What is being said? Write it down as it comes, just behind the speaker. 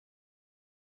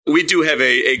We do have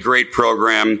a great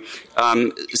program.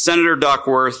 Senator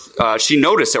Duckworth, she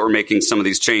noticed that we're making some of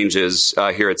these changes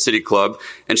here at City Club,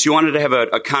 and she wanted to have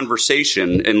a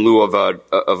conversation in lieu of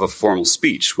a formal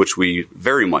speech, which we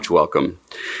very much welcome.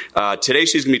 Today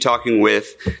she's going to be talking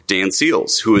with Dan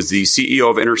Seals, who is the CEO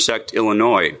of Intersect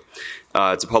Illinois.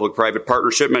 It's a public-private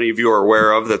partnership many of you are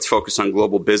aware of that's focused on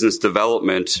global business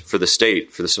development for the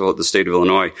state, for the state of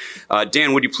Illinois.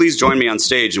 Dan, would you please join me on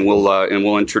stage, and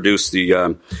we'll introduce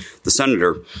the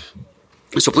senator.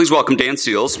 So please welcome Dan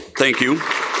Seals. Thank you.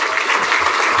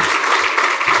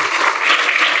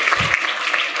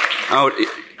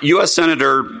 U.S.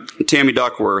 Senator Tammy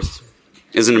Duckworth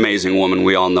is an amazing woman.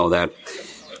 We all know that.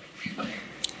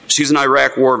 She's an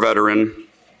Iraq War veteran.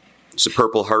 She's a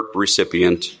Purple Heart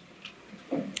recipient,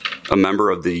 a member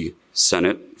of the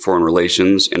Senate Foreign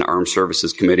Relations and Armed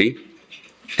Services Committee,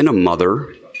 and a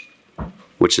mother,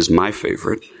 which is my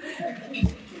favorite.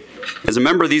 As a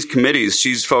member of these committees,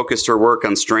 she's focused her work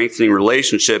on strengthening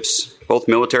relationships, both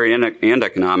military and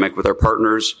economic, with our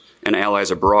partners and allies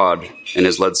abroad, and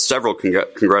has led several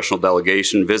congressional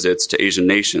delegation visits to Asian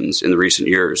nations in the recent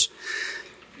years.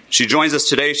 She joins us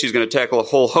today. She's going to tackle a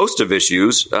whole host of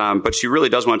issues, but she really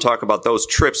does want to talk about those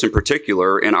trips in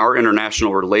particular and our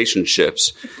international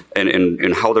relationships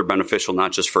and how they're beneficial,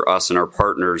 not just for us and our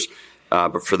partners,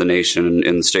 but for the nation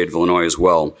and the state of Illinois as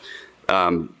well.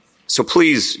 So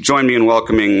please join me in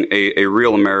welcoming a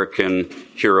real American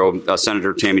hero,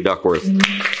 Senator Tammy Duckworth.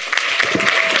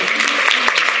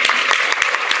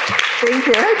 Thank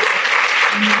you.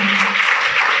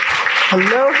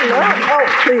 Hello. Oh,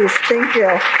 please. Thank you.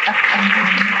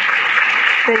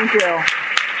 Thank you.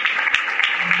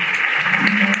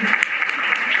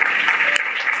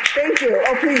 Thank you.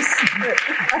 Oh, please.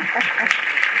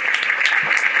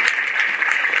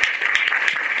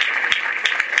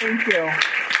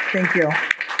 Thank you.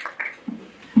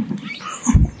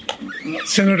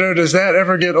 Senator, does that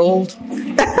ever get old?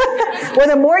 Well,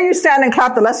 the more you stand and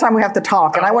clap, the less time we have to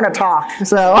talk, and I want to talk.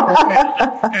 So,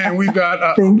 and we've got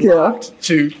a lot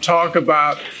to talk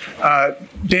about.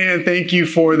 Dan, thank you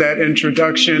for that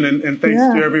introduction, and thanks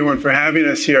to everyone for having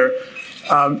us here.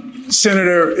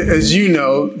 Senator, as you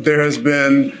know, there has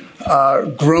been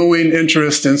growing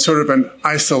interest in sort of an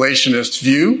isolationist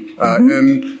view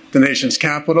in the nation's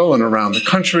capital and around the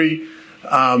country.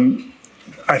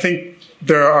 I think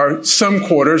there are some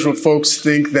quarters where folks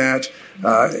think that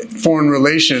foreign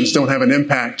relations don't have an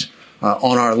impact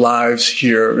on our lives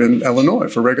here in Illinois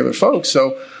for regular folks.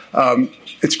 So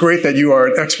it's great that you are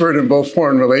an expert in both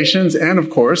foreign relations and, of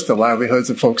course, the livelihoods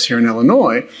of folks here in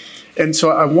Illinois. And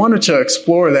so I wanted to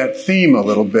explore that theme a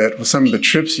little bit with some of the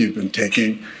trips you've been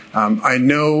taking. I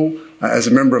know, as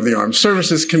a member of the Armed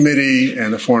Services Committee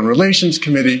and the Foreign Relations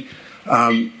Committee,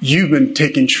 you've been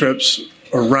taking trips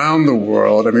around the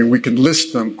world. I mean, we could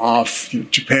list them off: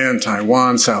 Japan,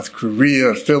 Taiwan, South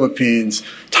Korea, Philippines,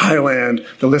 Thailand,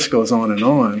 the list goes on and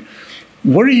on.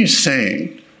 What are you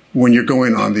saying when you're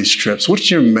going on these trips?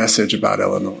 What's your message about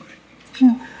Illinois?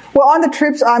 Well, on the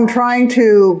trips, I'm trying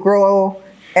to grow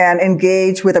and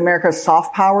engage with America's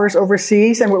soft powers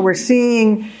overseas. And what we're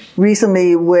seeing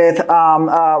recently with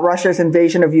Russia's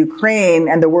invasion of Ukraine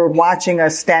and the world watching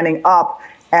us standing up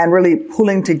and really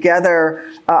pulling together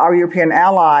our European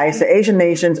allies, the Asian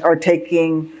nations are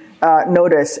taking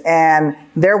notice, and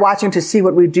they're watching to see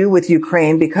what we do with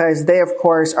Ukraine because they, of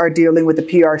course, are dealing with the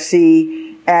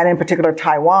PRC and in particular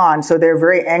Taiwan. So they're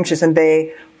very anxious, and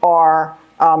they are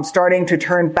starting to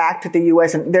turn back to the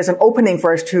U.S. And there's an opening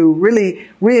for us to really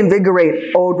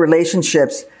reinvigorate old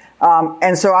relationships.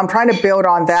 And so I'm trying to build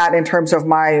on that in terms of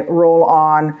my role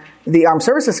on the Armed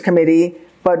Services Committee,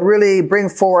 but really bring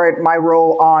forward my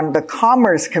role on the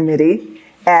Commerce Committee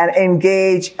and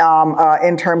engage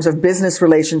in terms of business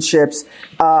relationships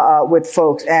with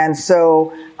folks. And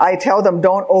so I tell them,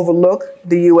 don't overlook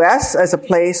the U.S. as a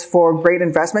place for great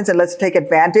investments, and let's take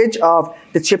advantage of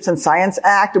the CHIPS and Science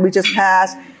Act that we just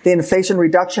passed, the Inflation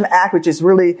Reduction Act, which is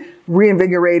really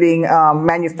reinvigorating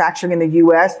manufacturing in the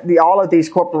U.S. All of these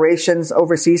corporations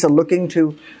overseas are looking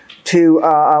to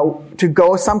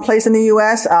go someplace in the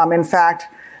U.S. In fact,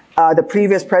 the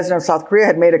previous president of South Korea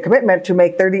had made a commitment to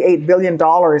make $38 billion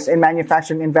in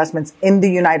manufacturing investments in the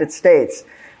United States.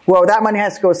 Well, that money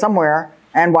has to go somewhere,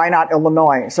 and why not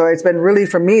Illinois? So it's been really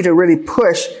for me to really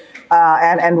push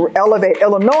and elevate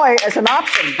Illinois as an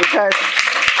option because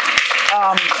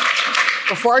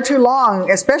for far too long,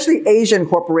 especially Asian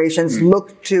corporations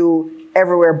look to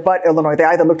everywhere but Illinois. They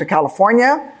either look to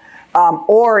California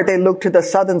or they look to the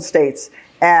southern states.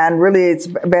 And really it's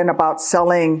been about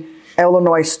selling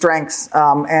Illinois' strengths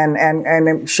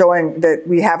and showing that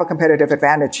we have a competitive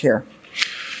advantage here.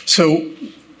 So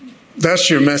that's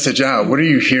your message out. What are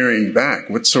you hearing back?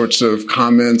 What sorts of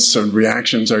comments and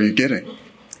reactions are you getting?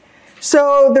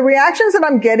 So the reactions that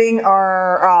I'm getting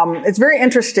are, it's very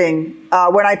interesting.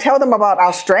 When I tell them about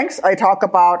our strengths, I talk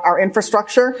about our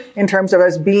infrastructure in terms of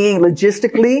us being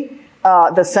logistically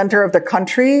the center of the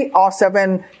country. All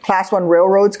 7 Class 1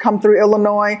 railroads come through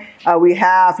Illinois. We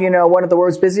have, one of the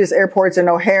world's busiest airports in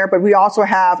O'Hare, but we also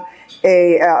have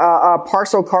a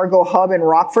parcel cargo hub in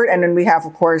Rockford, and then we have,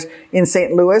 of course, in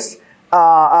St. Louis.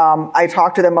 I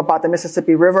talked to them about the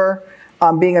Mississippi River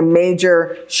being a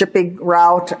major shipping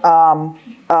route.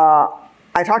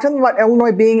 I talked to them about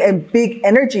Illinois being a big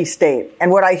energy state,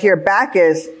 and what I hear back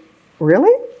is,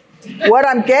 really? What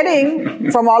I'm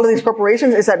getting from all of these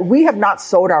corporations is that we have not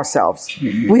sold ourselves.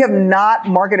 Mm-hmm. We have not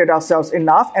marketed ourselves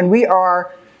enough, and we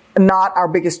are not our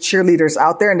biggest cheerleaders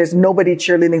out there, and there's nobody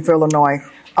cheerleading for Illinois.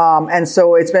 And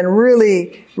so it's been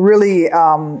really, really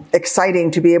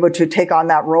exciting to be able to take on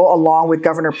that role along with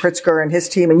Governor Pritzker and his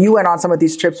team. And you went on some of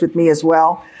these trips with me as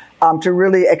well to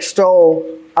really extol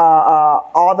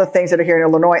all the things that are here in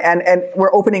Illinois, and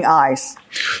we're opening eyes.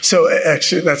 So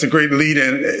actually, that's a great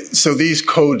lead-in. So these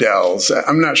CODELs,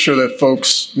 I'm not sure that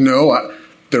folks know.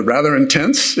 They're rather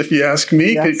intense, if you ask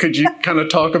me. Yes. Could you kind of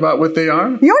talk about what they are?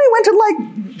 You only went to like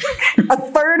a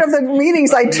third of the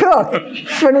meetings I took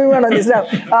when we went on this.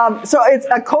 So it's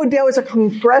a CODEL is a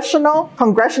congressional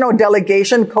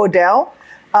delegation, CODEL.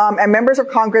 And members of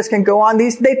Congress can go on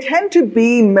these. They tend to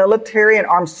be military and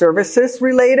armed services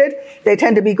related. They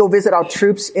tend to be go visit our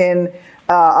troops in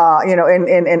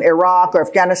Iraq or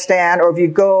Afghanistan, or if you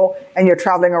go and you're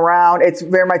traveling around, it's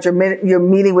very much you're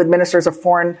meeting with ministers of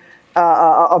foreign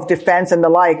of defense and the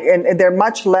like. And they're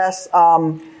much less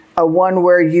a one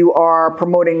where you are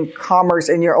promoting commerce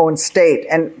in your own state.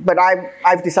 But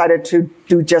I've decided to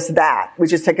do just that,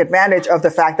 which is take advantage of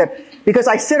the fact that because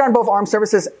I sit on both armed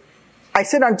services. I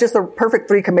sit on just the perfect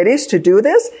 3 committees to do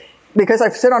this. Because I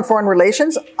sit on foreign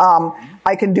relations,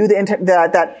 I can do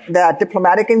that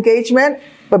diplomatic engagement.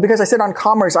 But because I sit on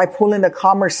commerce, I pull in the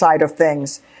commerce side of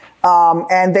things.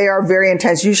 And they are very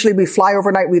intense. Usually we fly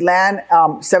overnight, we land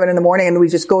 7 a.m, and we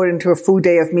just go into a full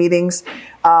day of meetings.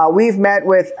 We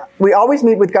always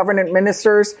meet with government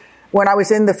ministers. When I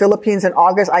was in the Philippines in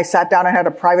August, I sat down and had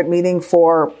a private meeting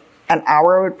for an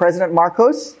hour with President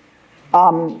Marcos.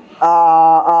 And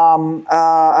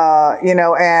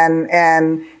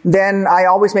then I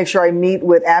always make sure I meet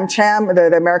with AmCham,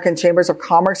 the American Chambers of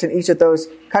Commerce in each of those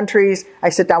countries. I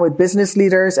sit down with business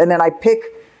leaders, and then I pick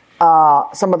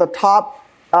some of the top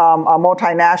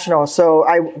multinationals. So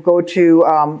I go to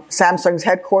Samsung's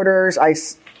headquarters. I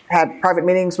had private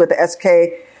meetings with the SK,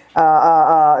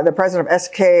 the president of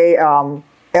SK,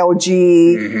 LG.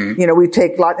 Mm-hmm. We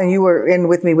take a lot, and you were in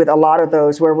with me with a lot of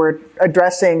those where we're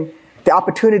addressing the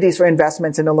opportunities for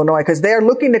investments in Illinois, because they're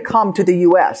looking to come to the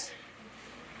U.S.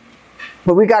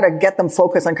 But we got to get them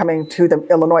focused on coming to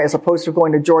Illinois as opposed to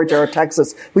going to Georgia or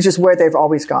Texas, which is where they've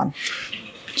always gone.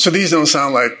 So these don't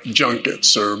sound like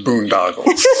junkets or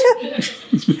boondoggles.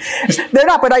 They're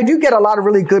not, but I do get a lot of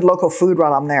really good local food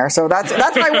while I'm there. So that's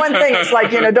my one thing. It's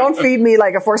like, don't feed me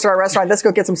like a 4-star restaurant. Let's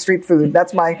go get some street food.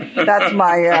 That's my.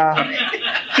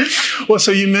 Well,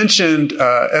 so you mentioned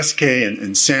SK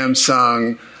and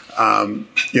Samsung. I'm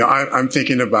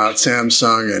thinking about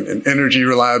Samsung and energy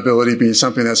reliability being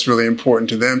something that's really important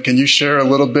to them. Can you share a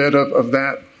little bit of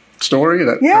that story?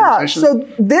 Yeah. So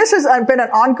this has been an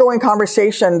ongoing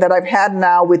conversation that I've had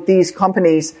now with these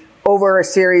companies over a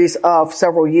series of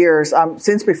several years,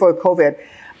 since before COVID.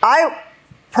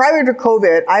 Prior to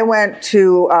COVID, I went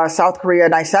to South Korea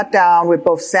and I sat down with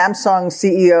both Samsung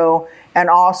CEO and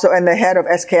the head of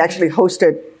SK actually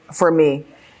hosted for me.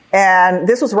 And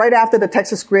this was right after the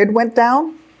Texas grid went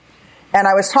down. And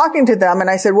I was talking to them and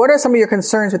I said, what are some of your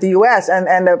concerns with the U.S.? And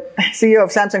the CEO of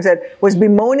Samsung was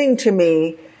bemoaning to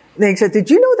me. They said, did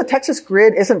you know the Texas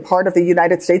grid isn't part of the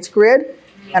United States grid?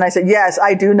 And I said, yes,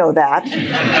 I do know that.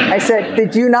 I said,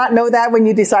 did you not know that when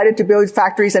you decided to build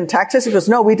factories in Texas? He goes,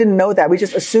 no, we didn't know that. We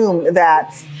just assumed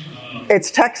that it's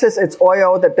Texas, it's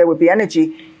oil, that there would be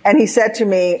energy. And he said to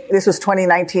me, this was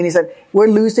 2019, he said, we're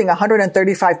losing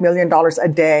 $135 million a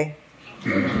day.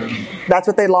 That's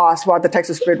what they lost while the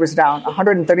Texas grid was down,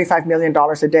 $135 million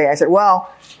a day. I said,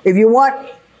 well, if you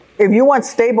want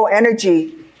stable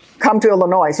energy, come to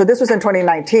Illinois. So this was in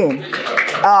 2019.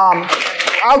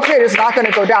 Our grid is not going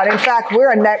to go down. In fact,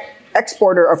 we're a net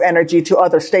exporter of energy to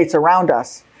other states around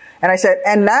us. And I said,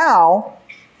 and now,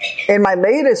 in my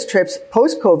latest trips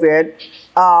post-COVID,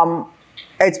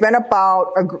 it's been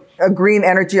about a green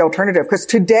energy alternative. Because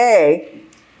today,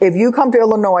 if you come to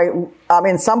Illinois,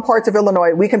 in some parts of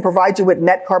Illinois, we can provide you with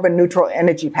net carbon neutral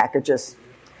energy packages.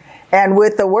 And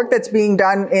with the work that's being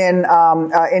done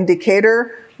in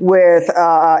Decatur with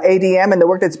ADM and the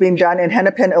work that's being done in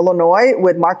Hennepin, Illinois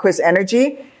with Marquis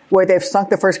Energy, where they've sunk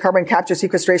the first carbon capture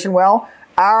sequestration well,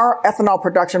 our ethanol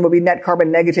production will be net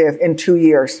carbon negative in 2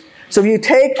 years. So if you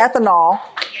take ethanol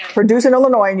produced in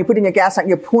Illinois and you put in your gas tank,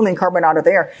 you're pulling carbon out of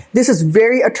the air. This is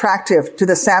very attractive to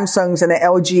the Samsungs and the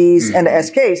LGs and the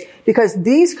SKs because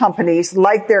these companies,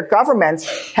 like their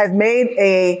governments, have made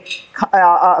a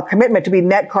commitment to be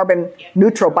net carbon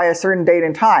neutral by a certain date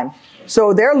and time.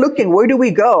 So they're looking, where do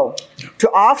we go to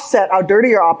offset our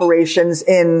dirtier operations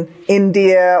in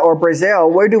India or Brazil?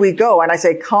 Where do we go? And I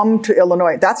say, come to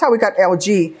Illinois. That's how we got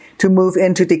LG to move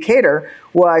into Decatur,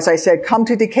 was I said, come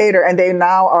to Decatur. And they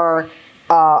now are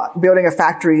building a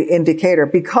factory in Decatur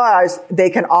because they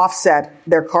can offset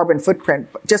their carbon footprint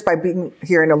just by being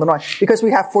here in Illinois. Because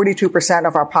we have 42%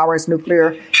 of our power is nuclear,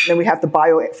 and then we have the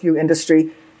biofuel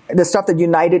industry. The stuff that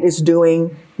United is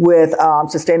doing with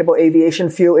sustainable aviation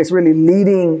fuel is really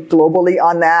leading globally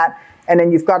on that. And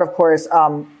then you've got, of course,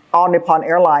 All Nippon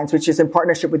Airlines, which is in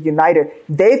partnership with United.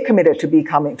 They've committed to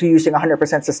using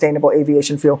 100% sustainable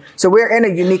aviation fuel. So we're in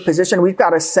a unique position. We've got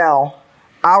to sell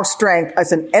our strength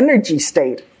as an energy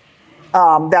state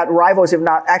that rivals, if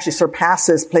not actually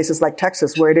surpasses, places like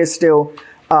Texas, where it is still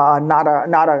not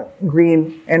a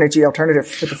green energy alternative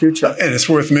for the future. And it's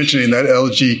worth mentioning that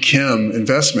LG Chem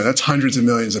investment, that's hundreds of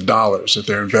millions of dollars that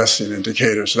they're investing in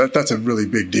Decatur. So that's a really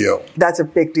big deal. That's a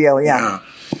big deal, yeah.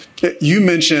 You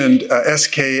mentioned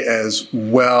SK as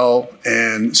well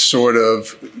and sort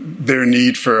of their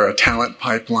need for a talent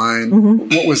pipeline.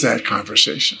 Mm-hmm. What was that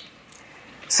conversation?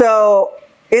 So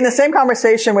in the same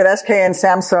conversation with SK and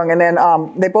Samsung, and then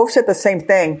they both said the same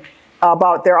thing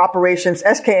about their operations,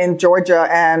 SK in Georgia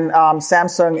and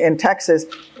Samsung in Texas.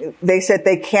 They said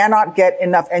they cannot get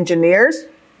enough engineers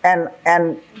and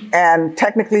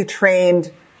technically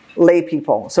trained lay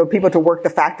people, so people to work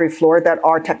the factory floor that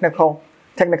are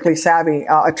technically savvy,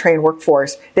 a trained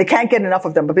workforce. They can't get enough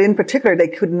of them, but in particular, they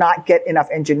could not get enough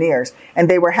engineers, and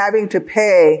they were having to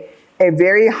pay a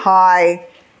very high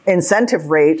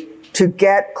incentive rate to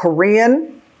get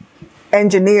Korean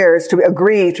engineers to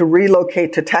agree to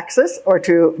relocate to Texas or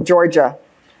to Georgia.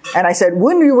 And I said,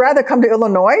 wouldn't you rather come to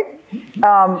Illinois?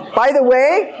 By the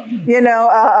way,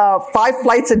 5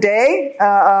 flights a day,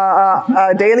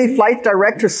 daily flight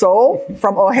direct to Seoul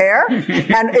from O'Hare.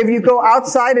 And if you go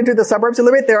outside into the suburbs a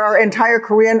little bit, there are entire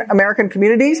Korean American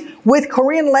communities with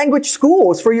Korean language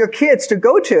schools for your kids to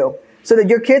go to so that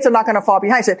your kids are not going to fall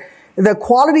behind. I said, the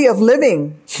quality of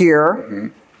living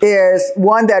here is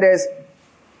one that is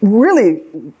really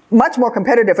much more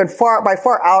competitive and by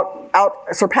far out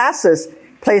surpasses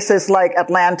places like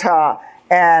Atlanta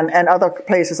and other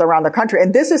places around the country.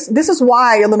 And this is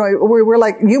why Illinois, we're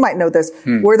like, you might know this,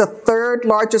 we're the third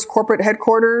largest corporate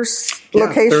headquarters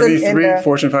location 33 in the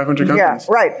Fortune 500 companies.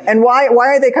 Yeah, right. And why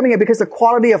are they coming here? Because the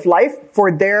quality of life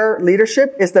for their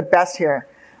leadership is the best here.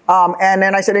 And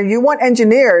then I said, and you want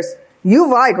engineers, U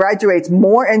of I graduates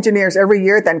more engineers every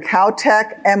year than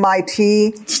Caltech,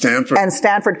 MIT, and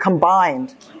Stanford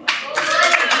combined.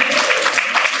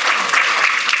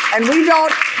 And we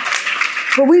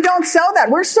don't sell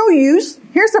that. We're so used.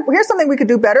 Here's something we could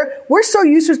do better. We're so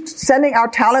used to sending our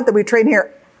talent that we train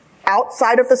here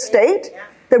outside of the state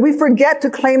that we forget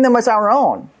to claim them as our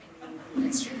own.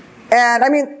 And I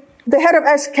mean, the head of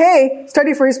SK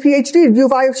studied for his PhD at U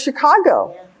of I of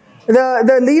Chicago.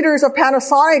 The leaders of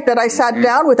Panasonic that I sat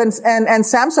down with and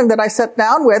Samsung that I sat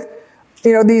down with,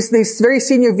 these very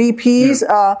senior VPs,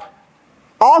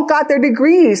 all got their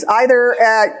degrees either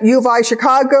at U of I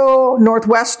Chicago,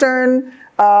 Northwestern,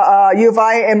 U of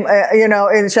I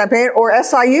in Champaign, or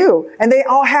SIU. And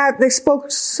they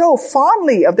spoke so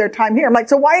fondly of their time here. I'm like,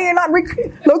 so why are you not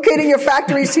locating your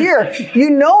factories here?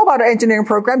 You know about our engineering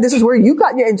program. This is where you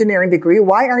got your engineering degree.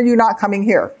 Why are you not coming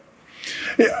here?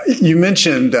 You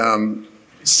mentioned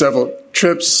several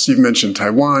trips. You've mentioned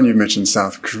Taiwan. You've mentioned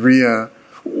South Korea.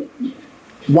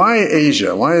 Why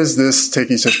Asia? Why is this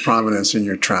taking such prominence in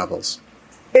your travels?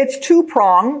 It's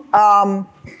two-pronged.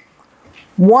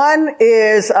 One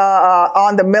is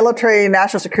on the military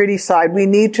national security side. We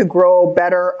need to grow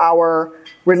better our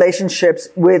relationships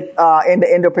with in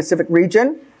the Indo-Pacific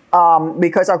region.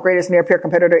 Because our greatest near-peer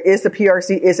competitor is the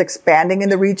PRC, is expanding in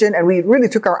the region, and we really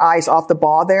took our eyes off the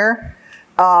ball there.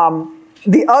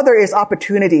 The other is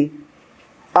opportunity,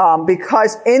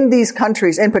 because in these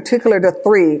countries, in particular the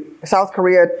three, South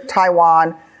Korea,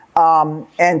 Taiwan,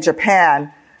 and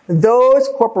Japan, those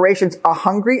corporations are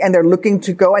hungry and they're looking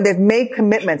to go, and they've made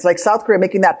commitments, like South Korea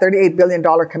making that $38 billion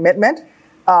commitment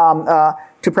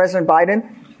to President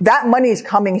Biden. That money is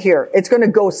coming here. It's going to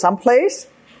go someplace.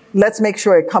 let's make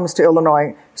sure it comes to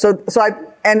Illinois.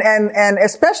 And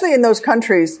especially in those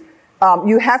countries,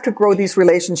 you have to grow these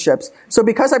relationships. So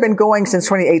because I've been going since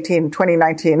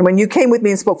 2019, when you came with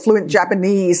me and spoke fluent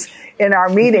Japanese in our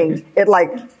meetings, it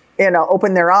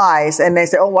opened their eyes and they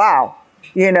say, oh, wow,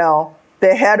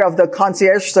 the head of the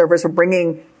concierge service for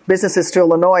bringing businesses to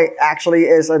Illinois actually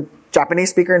is a Japanese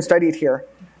speaker and studied here.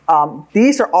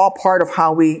 These are all part of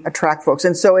how we attract folks.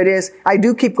 And so I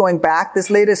do keep going back. This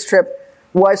latest trip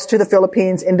was to the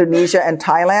Philippines, Indonesia, and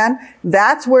Thailand.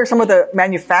 That's where some of the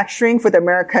manufacturing for the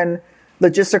American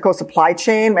logistical supply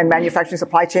chain and manufacturing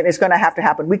supply chain is going to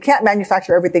happen. We can't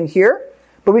manufacture everything here,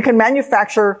 but we can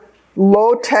manufacture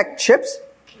low-tech chips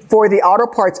for the auto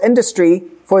parts industry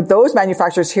for those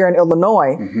manufacturers here in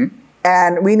Illinois. Mm-hmm.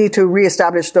 And we need to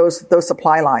reestablish those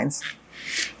supply lines.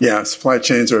 Yeah, supply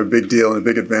chains are a big deal and a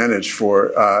big advantage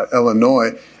for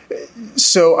Illinois.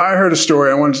 So I heard a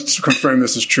story. I wanted to confirm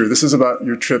this is true. This is about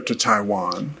your trip to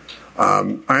Taiwan.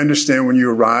 I understand when you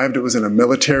arrived, it was in a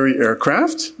military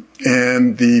aircraft,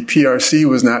 and the PRC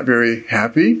was not very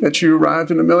happy that you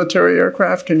arrived in a military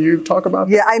aircraft. Can you talk about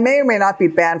that? Yeah, I may or may not be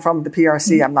banned from the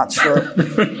PRC. I'm not sure.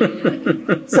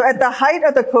 So at the height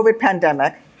of the COVID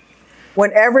pandemic,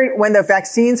 when the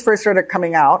vaccines first started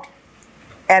coming out,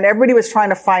 and everybody was trying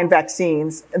to find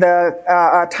vaccines,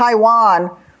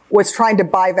 Taiwan was trying to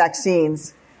buy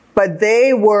vaccines, but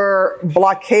they were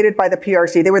blockaded by the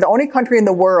PRC. They were the only country in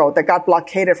the world that got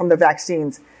blockaded from the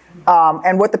vaccines.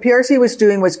 And what the PRC was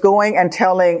doing was going and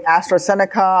telling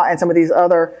AstraZeneca and some of these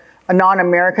other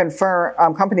non-American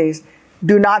companies,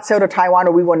 do not sell to Taiwan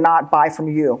or we will not buy from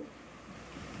you,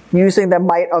 using the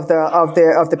might of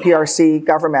the PRC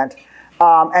government.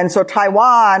 And so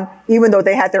Taiwan, even though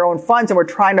they had their own funds and were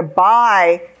trying to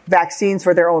buy vaccines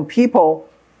for their own people,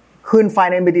 couldn't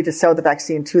find anybody to sell the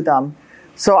vaccine to them.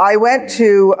 So I went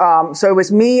to, so it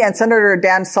was me and Senator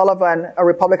Dan Sullivan, a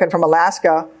Republican from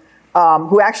Alaska,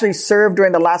 who actually served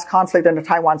during the last conflict in the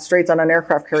Taiwan Straits on an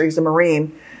aircraft carrier. He's a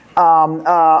Marine.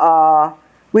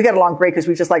 We get along great because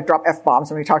we just drop F-bombs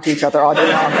and we talk to each other all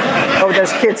day long. Oh,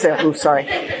 there's kids there. Ooh, sorry.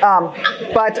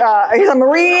 But he's a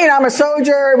Marine. I'm a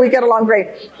soldier. We get along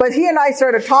great. But he and I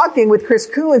started talking with Chris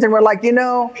Coons and we're like,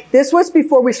 this was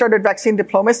before we started vaccine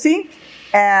diplomacy.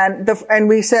 And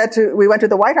we went to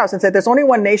the White House and said, there's only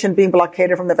one nation being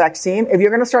blockaded from the vaccine. If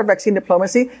you're going to start vaccine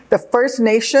diplomacy, the first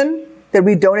nation that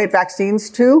we donate vaccines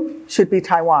to should be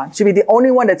Taiwan. Should be the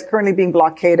only one that's currently being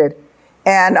blockaded.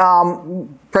 And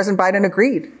President Biden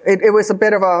agreed. It was a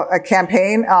bit of a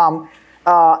campaign.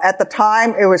 At the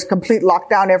time, it was complete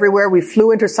lockdown everywhere. We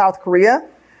flew into South Korea,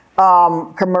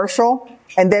 commercial,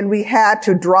 and then we had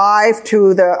to drive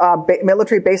to the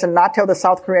military base and not tell the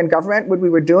South Korean government what we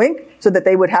were doing so that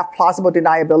they would have plausible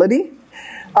deniability.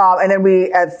 And then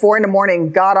we, at 4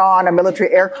 a.m, got on a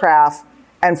military aircraft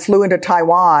and flew into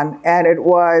Taiwan. And it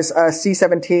was a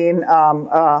C-17,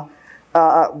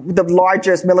 the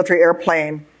largest military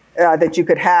airplane that you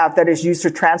could have that is used to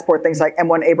transport things like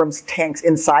M1 Abrams tanks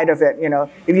inside of it.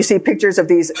 If you see pictures of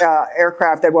these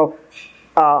aircraft that will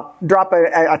drop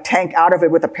a tank out of it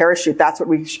with a parachute, that's what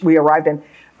we arrived in.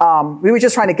 We were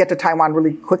just trying to get to Taiwan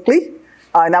really quickly,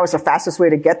 and that was the fastest way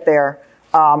to get there.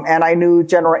 And I knew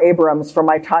General Abrams from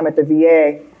my time at the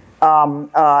VA,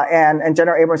 and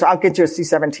General Abrams, I'll get you a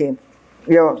C-17.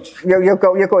 You'll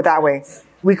go that way.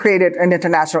 We created an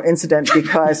international incident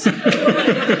because,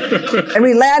 and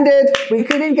we landed, we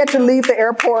couldn't get to leave the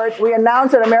airport. We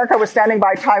announced that America was standing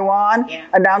by Taiwan,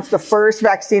 announced the first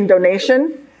vaccine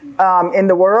donation in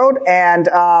the world, and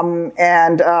there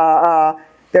are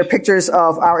pictures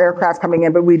of our aircraft coming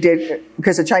in, but we did,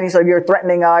 because the Chinese said, you're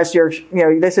threatening us,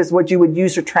 this is what you would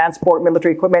use to transport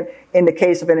military equipment in the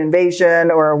case of an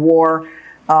invasion or a war,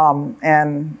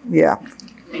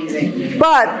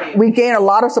 But we gained a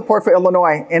lot of support for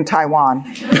Illinois in Taiwan.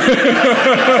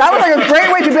 That was a great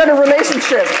way to build a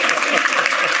relationship.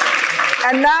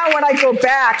 And now when I go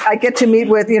back, I get to meet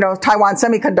with, Taiwan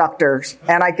Semiconductors.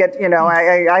 And I get,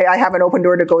 I have an open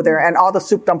door to go there and all the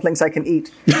soup dumplings I can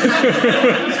eat.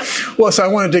 Well, so I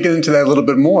want to dig into that a little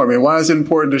bit more. Why is it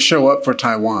important to show up for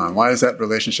Taiwan? Why does that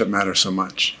relationship matter so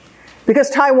much? Because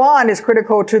Taiwan is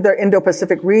critical to the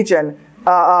Indo-Pacific region.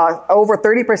 Over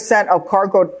 30% of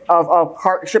cargo of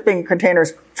shipping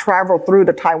containers travel through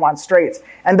the Taiwan Straits.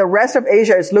 And the rest of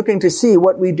Asia is looking to see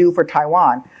what we do for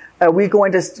Taiwan. We're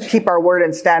going to keep our word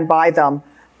and stand by them.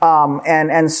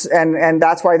 And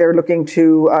that's why they're looking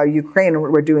to Ukraine and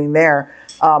what we're doing there.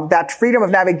 That freedom of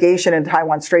navigation in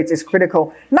Taiwan Straits is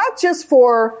critical, not just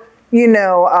for,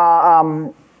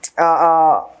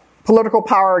 political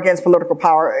power against political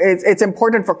power. It's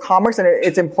important for commerce and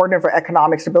it's important for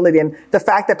economic stability. And the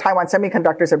fact that Taiwan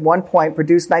Semiconductors at one point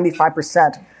produced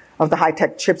 95% of the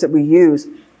high-tech chips that we use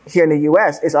here in the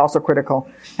U.S. is also critical.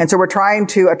 And so we're trying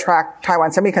to attract Taiwan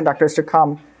Semiconductors to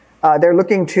come. They're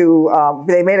looking to,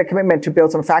 they made a commitment to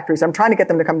build some factories. I'm trying to get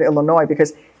them to come to Illinois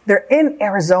because they're in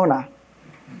Arizona.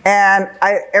 And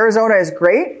Arizona is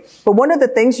great, but one of the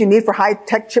things you need for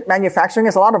high-tech chip manufacturing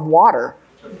is a lot of water.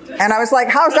 And I was like,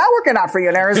 how's that working out for you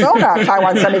in Arizona,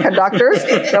 Taiwan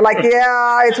Semiconductors? They're like,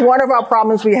 yeah, it's one of our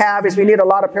problems we have is we need a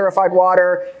lot of purified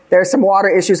water. There's some water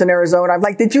issues in Arizona. I'm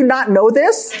like, did you not know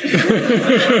this?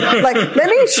 Like, let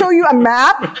me show you a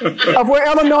map of where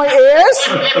Illinois is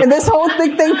and this whole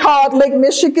big thing called Lake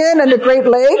Michigan and the Great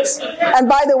Lakes. And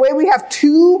by the way, we have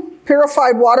 2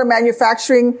 purified water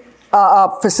manufacturing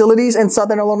facilities in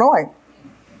southern Illinois.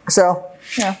 So,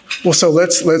 yeah. Well, so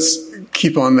let's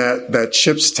keep on that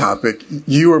CHIPS topic.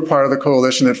 You were part of the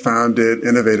coalition that founded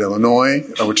Innovate Illinois,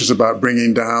 which is about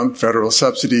bringing down federal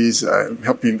subsidies,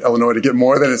 helping Illinois to get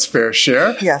more than its fair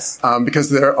share. Yes. Because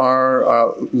there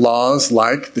are laws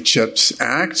like the CHIPS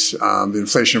Act, the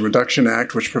Inflation Reduction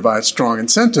Act, which provides strong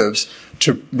incentives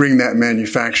to bring that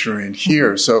manufacturing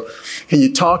here. So can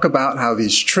you talk about how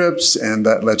these trips and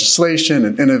that legislation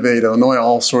and Innovate Illinois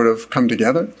all sort of come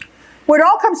together? When it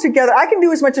all comes together, I can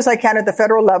do as much as I can at the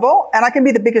federal level, and I can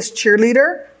be the biggest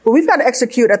cheerleader, but we've got to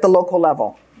execute at the local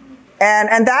level.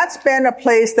 And that's been a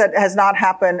place that has not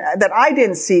happened, that I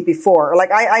didn't see before. Like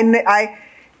I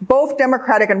both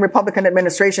Democratic and Republican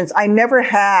administrations, I never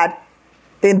had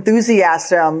the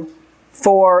enthusiasm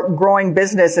for growing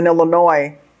business in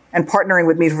Illinois and partnering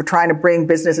with me for trying to bring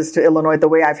businesses to Illinois the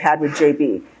way I've had with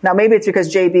JB. Now, maybe it's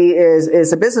because JB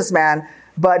is a businessman,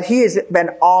 but he has been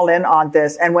all in on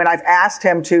this. And when I've asked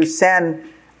him to send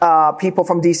people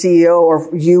from DCEO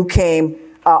or you came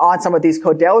on some of these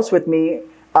codels with me,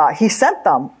 he sent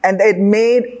them. And it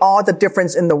made all the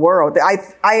difference in the world.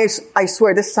 I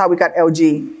swear, this is how we got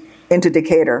LG into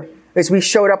Decatur. Is we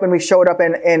showed up in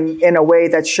a way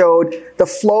that showed the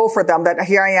flow for them, that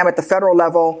here I am at the federal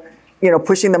level,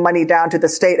 pushing the money down to the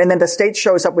state. And then the state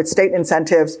shows up with state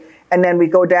incentives. And then we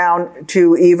go down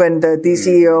to even the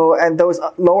DCEO and those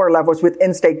lower levels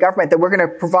within state government, that we're going to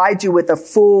provide you with a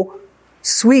full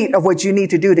suite of what you need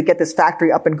to do to get this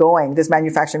factory up and going, this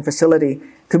manufacturing facility,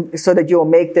 so that you'll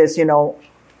make this,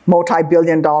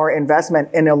 multi-billion-dollar investment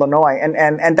in Illinois.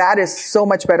 And that is so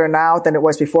much better now than it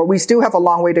was before. We still have a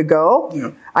long way to go.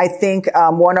 Yeah. I think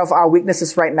one of our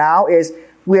weaknesses right now is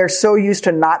we are so used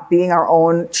to not being our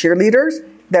own cheerleaders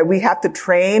that we have to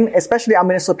train, especially our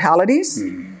municipalities,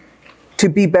 to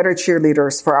be better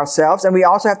cheerleaders for ourselves. And we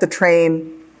also have to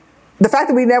train. The fact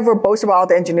that we never boast about all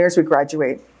the engineers we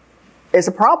graduate is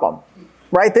a problem,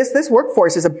 right? This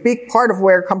workforce is a big part of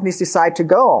where companies decide to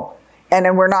go. And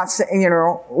then we're not,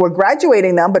 we're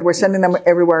graduating them, but we're sending them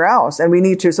everywhere else. And we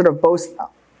need to sort of boast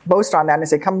on that and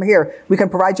say, come here. We can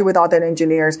provide you with all that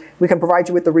engineers. We can provide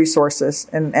you with the resources.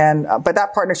 But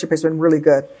that partnership has been really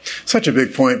good. Such a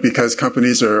big point, because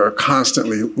companies are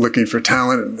constantly looking for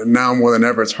talent. And now more than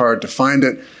ever, it's hard to find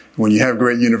it. When you have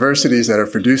great universities that are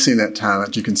producing that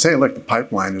talent, you can say, look, the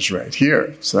pipeline is right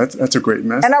here. So that's a great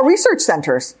message. And our research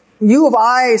centers, U of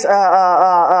I's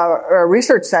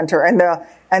research center and the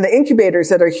incubators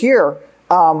that are here.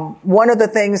 One of the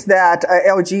things that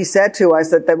LG said to us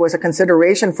that was a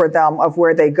consideration for them of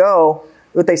where they go,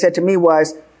 what they said to me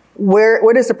was,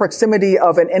 what is the proximity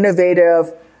of an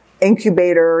innovative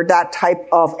incubator, that type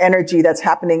of energy that's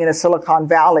happening in a Silicon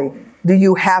Valley? Do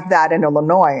you have that in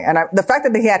Illinois? And the fact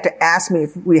that he had to ask me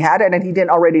if we had it and he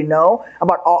didn't already know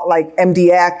about all, like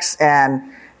MDX and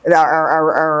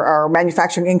our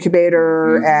manufacturing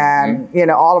incubator and,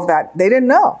 all of that, they didn't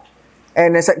know.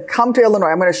 And they said, come to Illinois.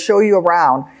 I'm going to show you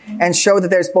around and show that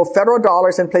there's both federal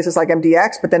dollars in places like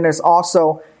MDX, but then there's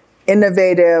also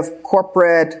innovative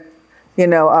corporate,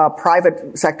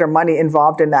 private sector money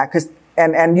involved in that.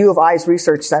 And U of I's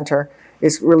research center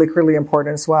is really, really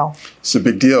important as well. It's a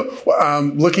big deal.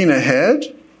 Looking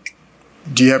ahead,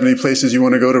 do you have any places you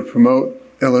want to go to promote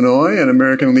Illinois and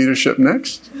American leadership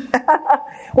next?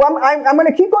 Well, I'm going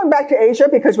to keep going back to Asia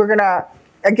because we're going to,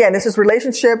 again, this is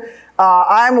relationship.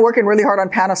 I'm working really hard on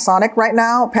Panasonic right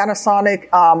now. Panasonic,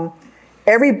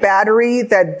 every battery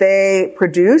that they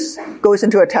produce goes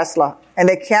into a Tesla. And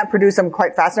they can't produce them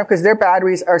quite fast enough because their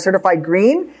batteries are certified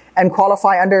green and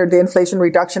qualify under the Inflation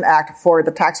Reduction Act for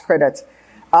the tax credits.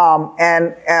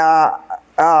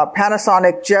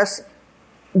 Panasonic just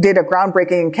did a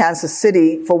groundbreaking in Kansas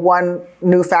City for one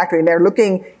new factory. And they're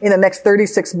looking in the next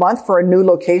 36 months for a new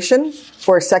location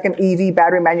for a second EV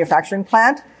battery manufacturing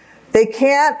plant. They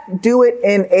can't do it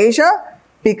in Asia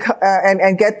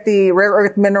and get the rare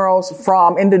earth minerals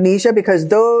from Indonesia, because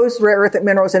those rare earth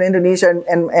minerals in Indonesia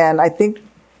and I think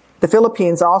the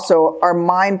Philippines also are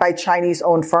mined by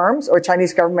Chinese-owned firms or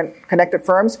Chinese government-connected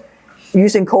firms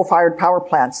using coal-fired power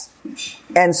plants.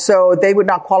 And so they would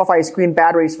not qualify as green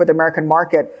batteries for the American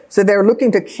market. So they're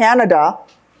looking to Canada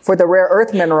for the rare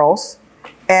earth minerals.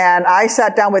 And I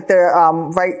sat down with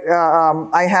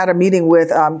I had a meeting with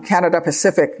Canada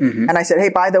Pacific. Mm-hmm. And I said, hey,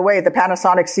 by the way, the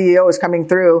Panasonic CEO is coming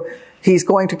through. He's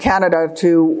going to Canada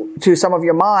to some of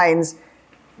your mines.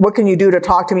 What can you do to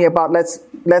talk to me about let's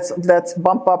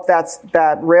bump up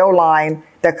that rail line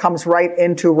that comes right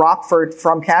into Rockford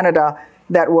from Canada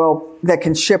that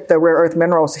can ship the rare earth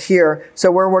minerals here.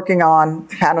 So we're working on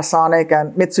Panasonic,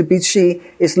 and Mitsubishi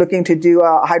is looking to do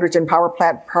a hydrogen power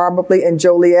plant probably in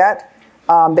Joliet.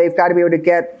 They've got to be able to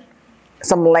get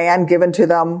some land given to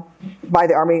them by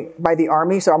the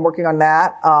army. So I'm working on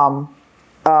that.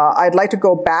 I'd like to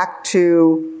go back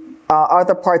to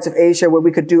other parts of Asia where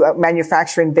we could do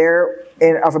manufacturing there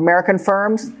of American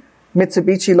firms.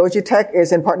 Mitsubishi Logitech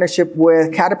is in partnership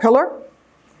with Caterpillar.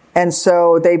 And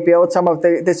so they build some of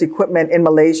this equipment in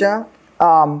Malaysia.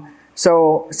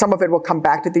 So some of it will come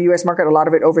back to the U.S. market, a lot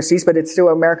of it overseas, but it's still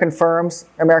American firms,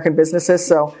 American businesses.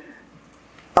 So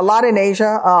a lot in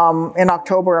Asia. In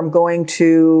October, I'm going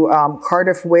to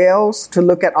Cardiff, Wales to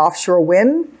look at offshore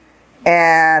wind,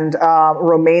 and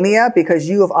Romania, because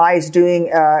U of I is doing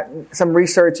some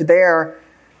research there.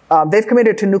 They've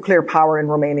committed to nuclear power in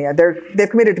Romania. They've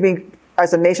committed to being,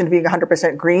 as a nation, to being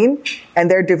 100% green, and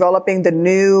they're developing the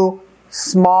new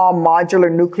small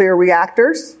modular nuclear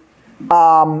reactors.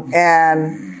 Where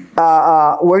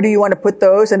do you want to put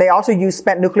those? And they also use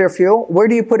spent nuclear fuel. Where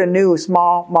do you put a new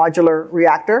small modular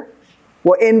reactor?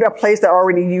 Well, in a place that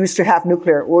already used to have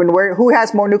nuclear. Who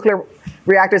has more nuclear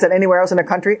reactors than anywhere else in the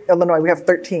country? Illinois. We have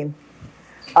 13.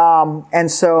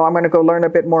 And so I'm going to go learn a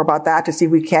bit more about that to see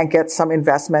if we can't get some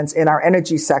investments in our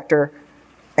energy sector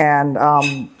and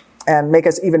make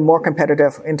us even more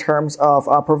competitive in terms of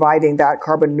providing that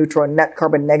carbon neutral and net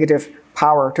carbon negative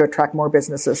power to attract more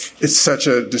businesses. It's such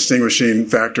a distinguishing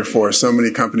factor for us. So many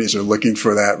companies are looking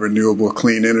for that renewable,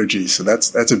 clean energy. So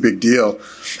that's a big deal.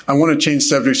 I want to change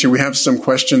subjects here. We have some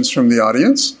questions from the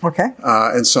audience. Okay.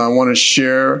 And so I want to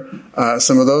share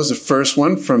some of those. The first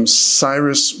one from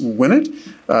Cyrus Winnett.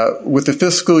 With the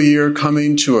fiscal year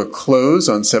coming to a close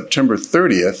on September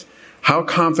 30th, how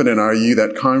confident are you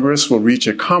that Congress will reach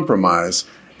a compromise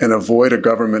and avoid a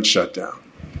government shutdown?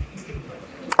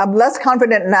 I'm less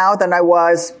confident now than I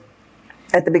was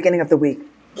at the beginning of the week.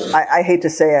 I hate to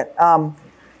say it.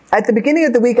 At the beginning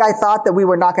of the week, I thought that we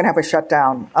were not going to have a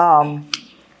shutdown.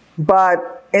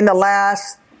 But in the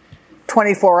last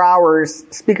 24 hours,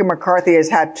 Speaker McCarthy has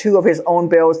had two of his own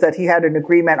bills that he had an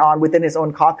agreement on within his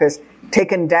own caucus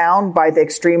taken down by the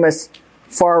extremist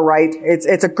far right.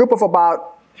 It's a group of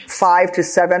about 5 to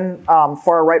 7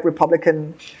 far right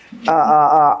Republican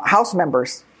House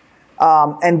members.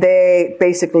 And they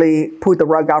basically pulled the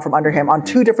rug out from under him on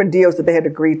 2 different deals that they had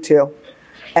agreed to.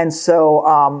 And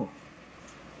so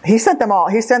he sent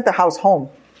the House home.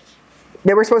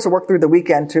 They were supposed to work through the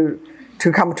weekend to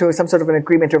come to some sort of an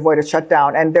agreement to avoid a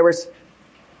shutdown. And there was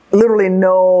literally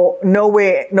no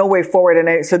way forward.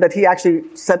 And so that he actually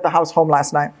sent the House home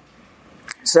last night.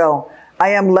 So I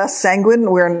am less sanguine.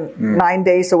 We're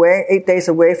 8 days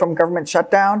away from government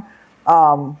shutdown.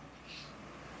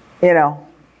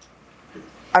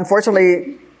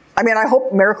 Unfortunately, I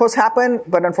hope miracles happen,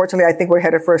 but unfortunately, I think we're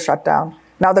headed for a shutdown.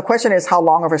 Now, the question is how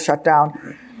long of a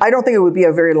shutdown? I don't think it would be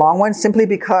a very long one, simply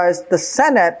because the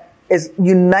Senate is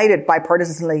united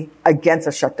bipartisanly against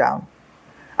a shutdown.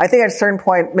 I think at a certain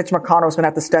point, Mitch McConnell is going to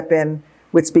have to step in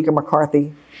with Speaker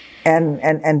McCarthy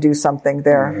and do something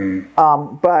there.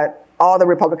 Mm-hmm. But all the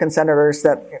Republican senators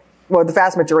the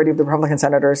vast majority of the Republican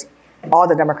senators, all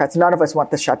the Democrats, none of us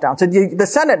want the shutdown. So the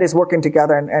Senate is working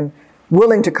together and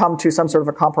willing to come to some sort of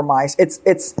a compromise. It's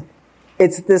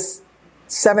this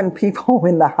 7 people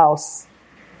in the House,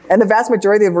 and the vast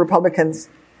majority of Republicans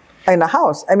in the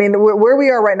House. Where we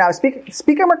are right now,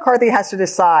 Speaker McCarthy has to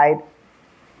decide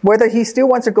whether he still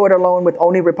wants to go it alone with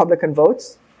only Republican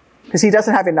votes, because he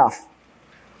doesn't have enough,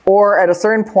 or at a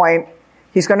certain point,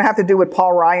 he's going to have to do what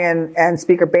Paul Ryan and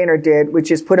Speaker Boehner did,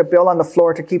 which is put a bill on the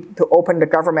floor to open the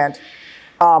government.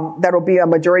 That will be a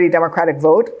majority Democratic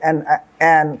vote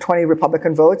and 20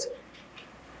 Republican votes.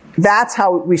 That's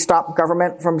how we stop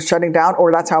government from shutting down,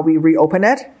 or that's how we reopen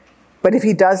it. But if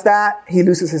he does that, he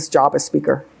loses his job as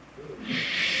Speaker.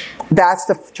 That's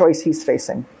the choice he's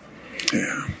facing.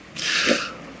 Yeah.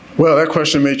 Well, that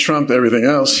question may trump everything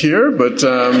else here, but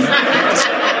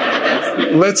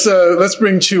let's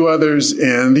bring two others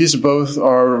in. These both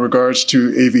are regards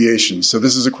to aviation. So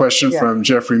this is a question from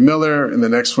Jeffrey Miller, and the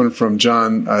next one from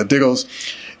John Diggles.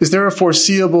 Is there a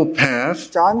foreseeable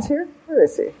path? John's here? Where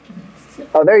is he?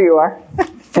 Oh, there you are.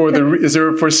 Is there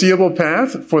a foreseeable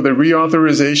path for the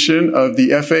reauthorization of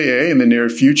the FAA in the near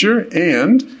future?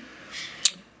 And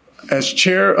as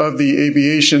chair of the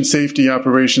Aviation Safety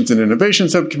Operations and Innovation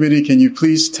Subcommittee, can you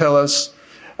please tell us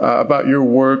about your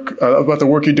work, about the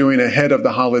work you're doing ahead of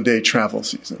the holiday travel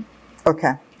season?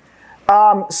 Okay.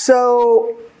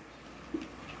 So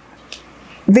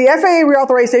the FAA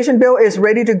reauthorization bill is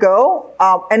ready to go,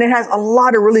 and it has a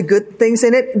lot of really good things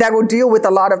in it that will deal with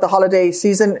a lot of the holiday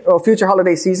season or future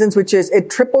holiday seasons, which is it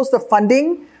triples the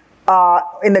funding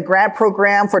in the grant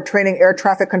program for training air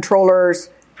traffic controllers,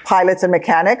 pilots, and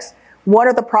mechanics. One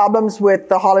of the problems with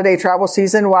the holiday travel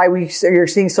season, why you're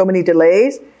seeing so many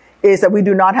delays, is that we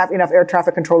do not have enough air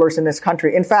traffic controllers in this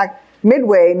country. In fact,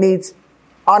 Midway needs,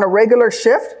 on a regular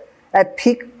shift at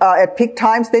peak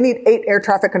times, they need 8 air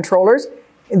traffic controllers.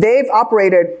 They've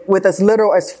operated with as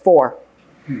little as 4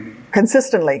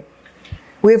 consistently.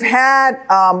 We've had,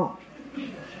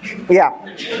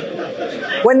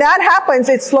 when that happens,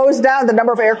 it slows down the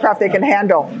number of aircraft they can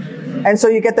handle. And so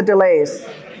you get the delays.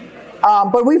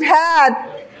 But we've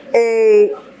had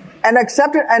an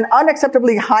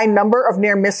unacceptably high number of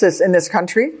near misses in this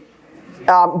country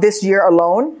this year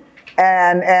alone,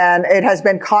 and it has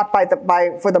been caught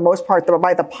for the most part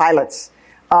by the pilots.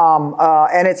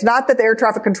 And it's not that the air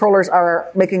traffic controllers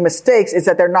are making mistakes; it's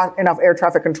that there are not enough air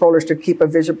traffic controllers to keep a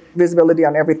visibility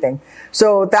on everything.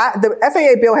 So that the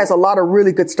FAA bill has a lot of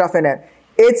really good stuff in it.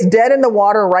 It's dead in the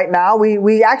water right now.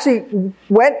 We actually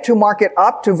went to mark it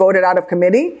up to vote it out of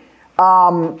committee.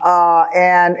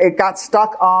 And it got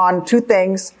stuck on 2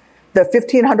 things: the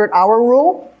 1,500-hour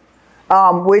rule,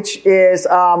 which is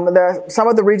some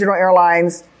of the regional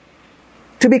airlines,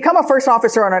 to become a first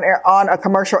officer on a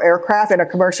commercial aircraft and a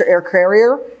commercial air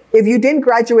carrier, if you didn't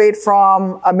graduate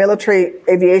from a military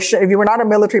aviation, if you were not a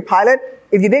military pilot,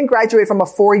 if you didn't graduate from a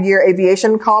 4-year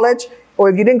aviation college, or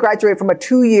if you didn't graduate from a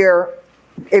 2-year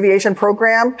aviation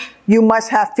program, you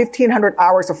must have 1,500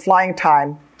 hours of flying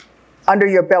time under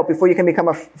your belt before you can become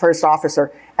a first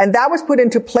officer. And that was put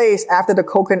into place after the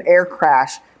Kochen air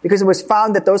crash because it was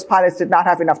found that those pilots did not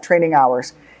have enough training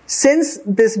hours. Since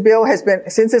this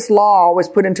law was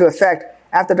put into effect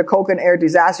after the Kochen air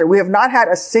disaster, we have not had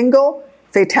a single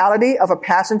fatality of a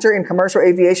passenger in commercial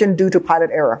aviation due to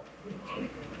pilot error.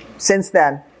 Since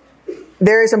then,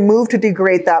 there is a move to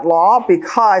degrade that law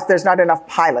because there's not enough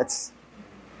pilots.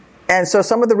 And so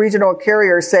some of the regional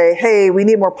carriers say, hey, we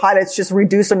need more pilots, just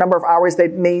reduce the number of hours they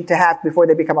need to have before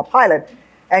they become a pilot.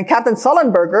 And Captain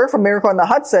Sullenberger from Miracle on the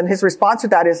Hudson, his response to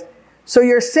that is, so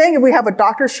you're saying if we have a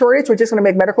doctor shortage, we're just going to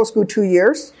make medical school 2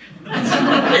 years?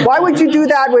 Why would you do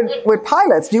that with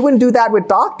pilots? You wouldn't do that with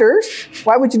doctors.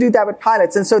 Why would you do that with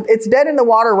pilots? And so it's dead in the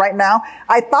water right now.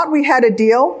 I thought we had a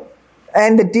deal,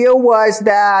 and the deal was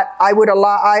that I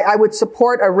would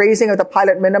support a raising of the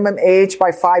pilot minimum age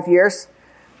by 5 years.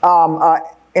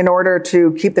 In order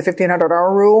to keep the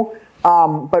 1,500-hour rule,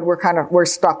 but we're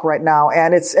stuck right now,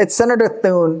 and it's Senator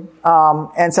Thune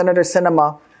and Senator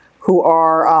Sinema who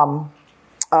are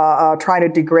trying to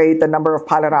degrade the number of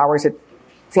pilot hours,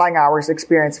 flying hours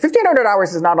experience. 1,500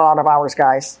 hours is not a lot of hours,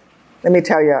 guys. Let me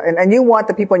tell you, and you want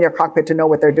the people in your cockpit to know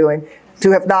what they're doing,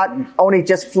 to have not only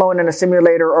just flown in a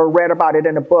simulator or read about it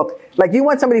in a book. Like you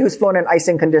want somebody who's flown in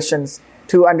icing conditions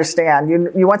to understand.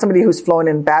 You want somebody who's flown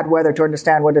in bad weather to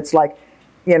understand what it's like,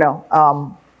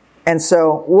 and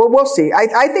so we'll see.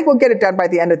 I think we'll get it done by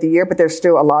the end of the year, but there's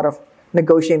still a lot of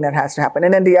negotiating that has to happen.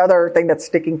 And then the other thing that's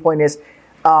sticking point is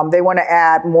they want to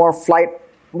add more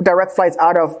direct flights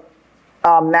out of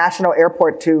National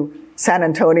Airport to San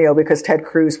Antonio because Ted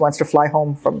Cruz wants to fly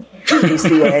home from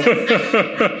DCA.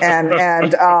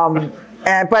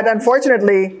 But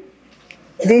unfortunately,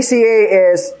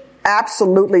 DCA is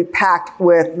absolutely packed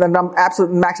with the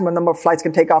absolute maximum number of flights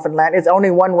can take off and land. It's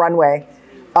only one runway.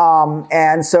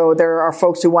 And so there are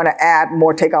folks who want to add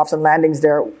more takeoffs and landings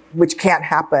there, which can't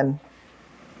happen.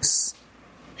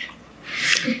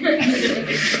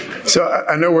 So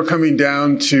I know we're coming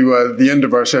down to the end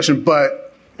of our session, but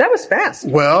that was fast.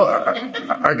 Well,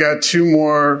 I got 2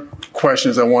 more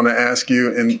questions I want to ask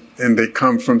you, and they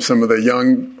come from some of the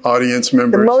young audience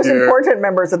members. The most important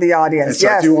members of the audience, so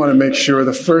yes. I do want to make sure.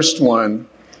 The first one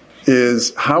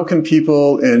is, how can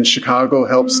people in Chicago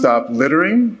help stop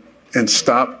littering and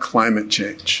stop climate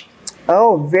change?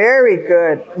 Oh, very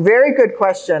good. Very good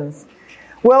questions.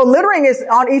 Well, littering is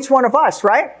on each one of us,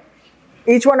 right?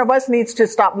 Each one of us needs to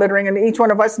stop littering, and each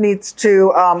one of us needs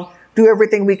to do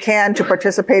everything we can to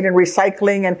participate in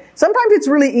recycling. And sometimes it's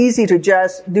really easy to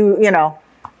just do,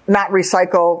 not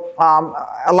recycle.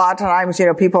 A lot of times,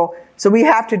 people, so we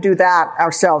have to do that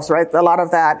ourselves, right? A lot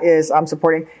of that is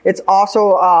supporting. It's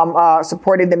also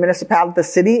supporting the municipality, the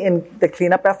city in the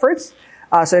cleanup efforts.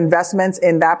 So investments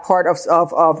in that part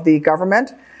of the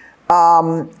government.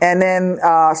 And then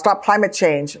stop climate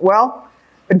change. Well,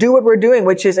 do what we're doing,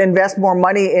 which is invest more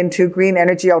money into green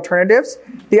energy alternatives.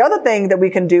 The other thing that we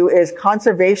can do is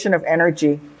conservation of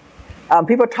energy.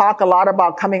 People talk a lot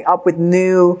about coming up with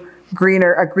a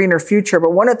greener future,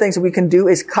 but one of the things that we can do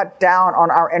is cut down on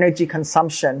our energy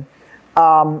consumption.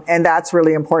 And that's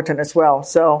really important as well.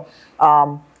 So,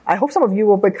 I hope some of you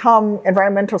will become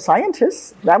environmental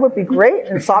scientists. That would be great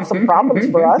and solve some problems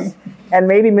for us. And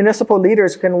maybe municipal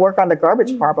leaders can work on the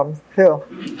garbage problem too.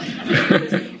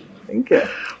 Thank you.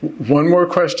 One more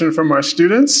question from our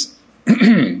students.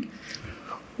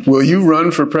 Will you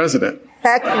run for president?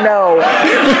 Heck no. No,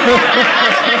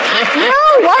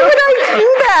 why would I do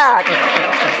that?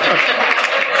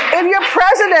 If you're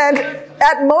president,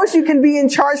 at most you can be in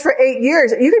charge for 8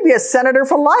 years. You could be a senator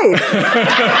for life.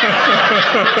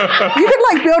 You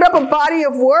could build up a body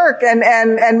of work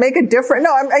and make a difference.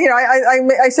 No,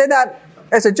 I say that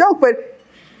as a joke, but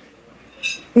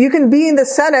you can be in the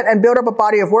Senate and build up a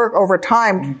body of work over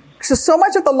time. So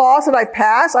much of the laws that I've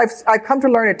passed, I've come to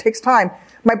learn it takes time.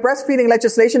 My breastfeeding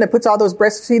legislation that puts all those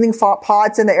breastfeeding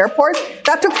pods in the airports,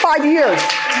 that took 5 years.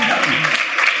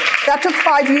 That took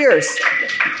 5 years.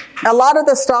 A lot of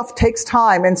the stuff takes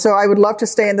time, and so I would love to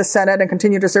stay in the Senate and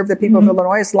continue to serve the people of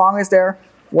Illinois as long as they're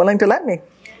willing to let me.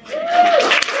 I'm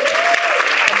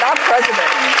not president.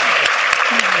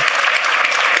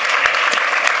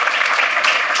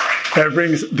 That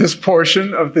brings this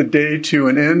portion of the day to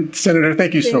an end. Senator,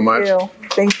 thank you so much.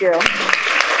 Thank you.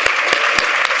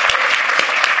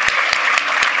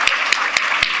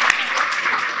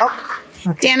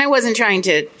 Okay. Dan, I wasn't trying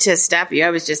to stop you. I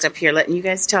was just up here letting you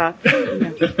guys talk.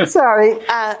 Sorry.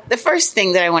 The first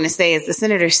thing that I want to say is the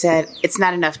senator said it's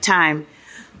not enough time.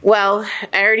 Well,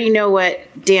 I already know what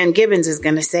Dan Gibbons is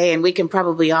going to say, and we can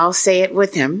probably all say it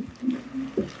with him.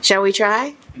 Shall we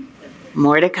try?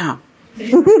 More to come.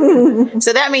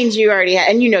 So that means you already have,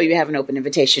 and you have an open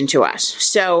invitation to us.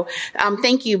 So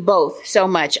thank you both so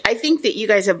much. I think that you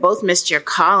guys have both missed your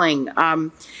calling.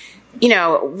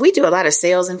 We do a lot of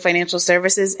sales and financial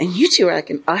services, and you two are like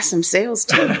an awesome sales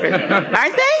team,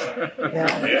 aren't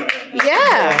they?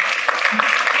 Yeah.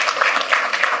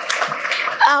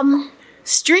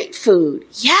 Street food.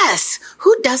 Yes.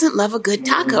 Who doesn't love a good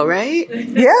taco, right?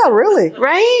 Yeah, really.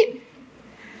 Right?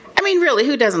 I mean, really,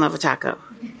 who doesn't love a taco?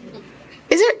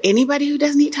 Is there anybody who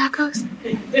doesn't eat tacos?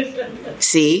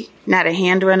 See, not a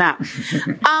hand went up.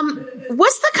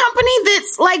 What's the company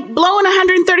that's blowing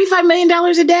 $135 million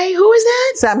a day? Who is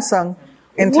that? Samsung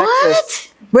in what?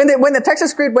 Texas. When the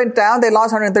Texas grid went down, they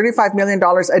lost $135 million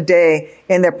a day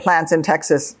in their plants in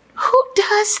Texas. Who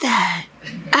does that?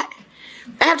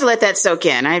 I have to let that soak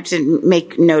in. I have to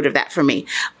make note of that for me.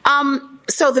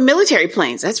 So the military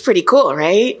planes, that's pretty cool,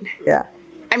 right? Yeah.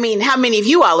 I mean, how many of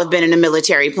you all have been in a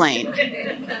military plane?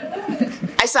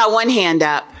 I saw one hand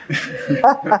up.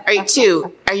 Are you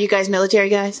two? Are you guys military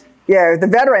guys? Yeah, the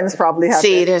veterans probably have.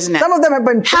 See, there's no. Some of them have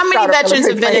been. How many veterans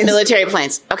have been in military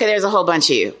planes? Okay, there's a whole bunch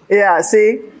of you. Yeah,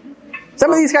 see?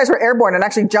 Some of these guys were airborne and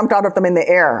actually jumped out of them in the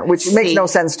air, which makes no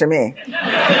sense to me.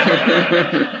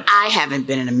 I haven't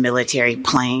been in a military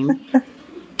plane.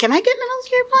 Can I get in a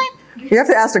military plane? You have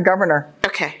to ask the governor.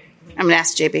 Okay. I'm going to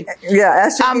ask JB. Yeah,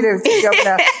 ask JB to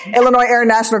governor. Illinois Air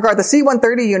National Guard. The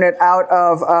C-130 unit out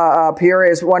of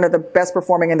Peoria is one of the best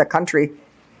performing in the country.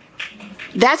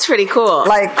 That's pretty cool.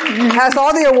 Has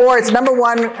all the awards, number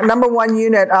one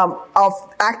unit of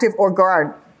active or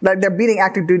guard. They're beating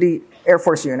active duty Air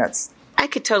Force units. I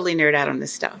could totally nerd out on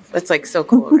this stuff. That's so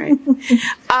cool, right?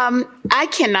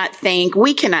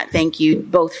 we cannot thank you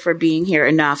both for being here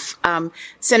enough.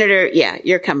 Senator,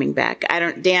 you're coming back.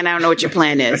 Dan, I don't know what your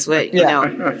plan is, but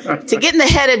to get in the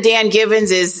head of Dan Gibbons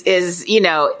is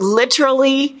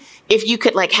literally, if you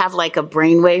could have a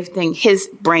brainwave thing, his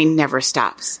brain never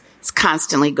stops. It's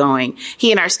constantly going. He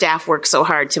and our staff work so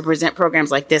hard to present programs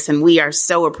like this, and we are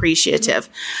so appreciative.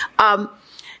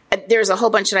 There's a whole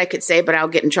bunch that I could say, but I'll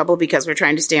get in trouble because we're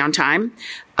trying to stay on time.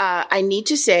 I need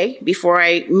to say, before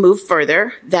I move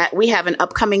further, that we have an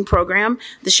upcoming program,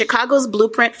 the Chicago's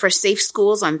Blueprint for Safe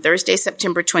Schools, on Thursday,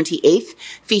 September 28th,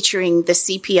 featuring the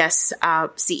CPS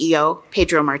CEO,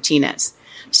 Pedro Martinez.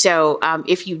 So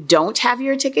if you don't have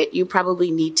your ticket, you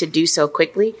probably need to do so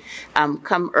quickly.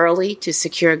 Come early to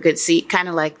secure a good seat, kind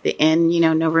of like the inn,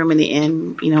 no room in the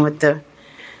inn, with the...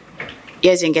 You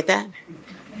guys didn't get that?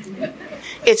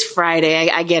 It's Friday.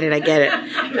 I get it.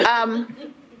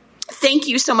 Thank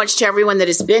you so much to everyone that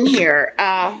has been here.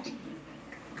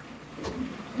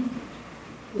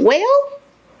 Well,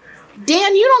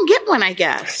 Dan, you don't get one, I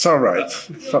guess. It's all right.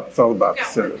 It's all about the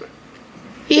senator.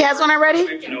 He has one already? I'd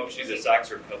like to know if she's a Sox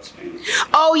or Cubs fan.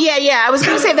 Oh, yeah. I was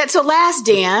going to save that till last,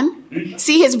 Dan.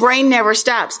 See, his brain never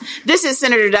stops. This is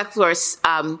Senator Duckworth's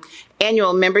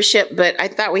annual membership, but I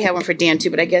thought we had one for Dan, too,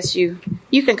 but I guess you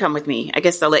can come with me. I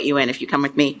guess they'll let you in if you come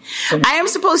with me. I am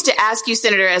supposed to ask you,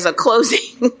 Senator, as a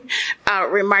closing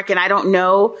remark, and I don't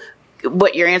know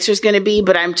what your answer is going to be,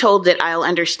 but I'm told that I'll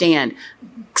understand.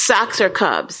 Sox or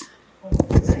Cubs?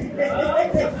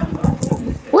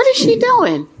 What is she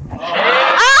doing?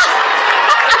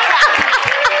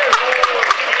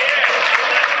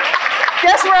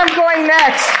 Guess where I'm going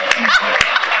next?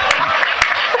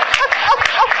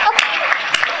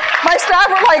 My staff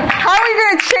were like, how are we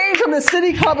going to change from the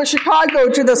City Club of Chicago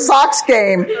to the Sox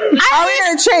game? How are we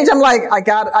going to change? I'm like, I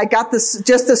got this,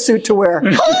 just the suit to wear. Who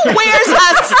wears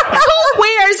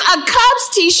a Cubs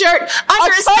t-shirt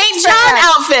under a St. John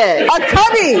outfit? A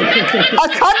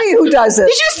cubby who does it.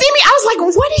 Did you see me? I was like,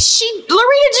 what is she?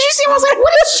 Loretta, did you see me? I was like,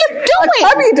 what is she doing? A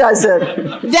cubby does it.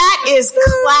 That is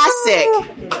classic.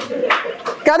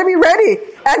 Got to be ready.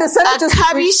 And the Senate a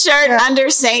cubby shirt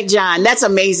under St. John. That's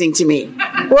amazing to me.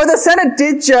 Well, the Senate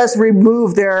did just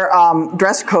remove their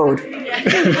dress code.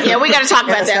 Yeah, we got to talk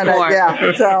about that more.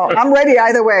 Yeah, so I'm ready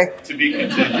either way. To be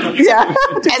continued. Yeah.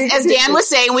 As Dan was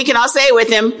saying, we can all say it with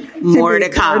him, more to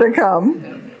come. More to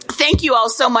come. Thank you all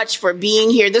so much for being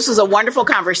here. This was a wonderful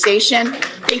conversation.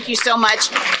 Thank you so much.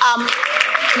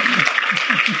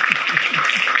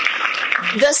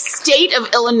 The state of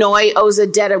Illinois owes a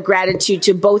debt of gratitude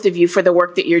to both of you for the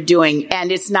work that you're doing, and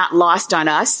it's not lost on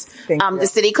us. The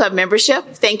City Club membership,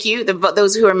 thank you,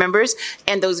 those who are members,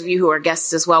 and those of you who are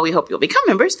guests as well. We hope you'll become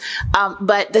members.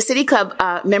 But the City Club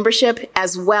membership,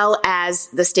 as well as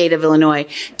the state of Illinois,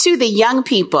 to the young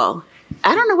people.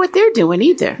 I don't know what they're doing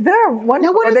either. They're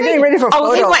getting ready for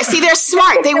photos. See, they're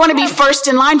smart. They want to be first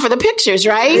in line for the pictures,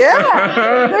 right?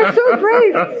 Yeah, they're so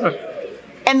great.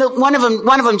 And one of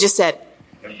them just said,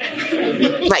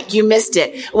 like, you missed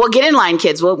it. Well, get in line,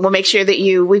 kids. We'll make sure that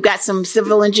we've got some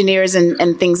civil engineers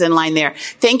and things in line there.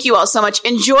 Thank you all so much.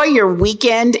 Enjoy your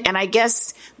weekend, and I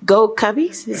guess go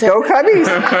Cubbies. Go Cubbies.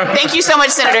 Thank you so much,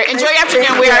 Senator. Enjoy your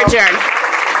afternoon. We are adjourned.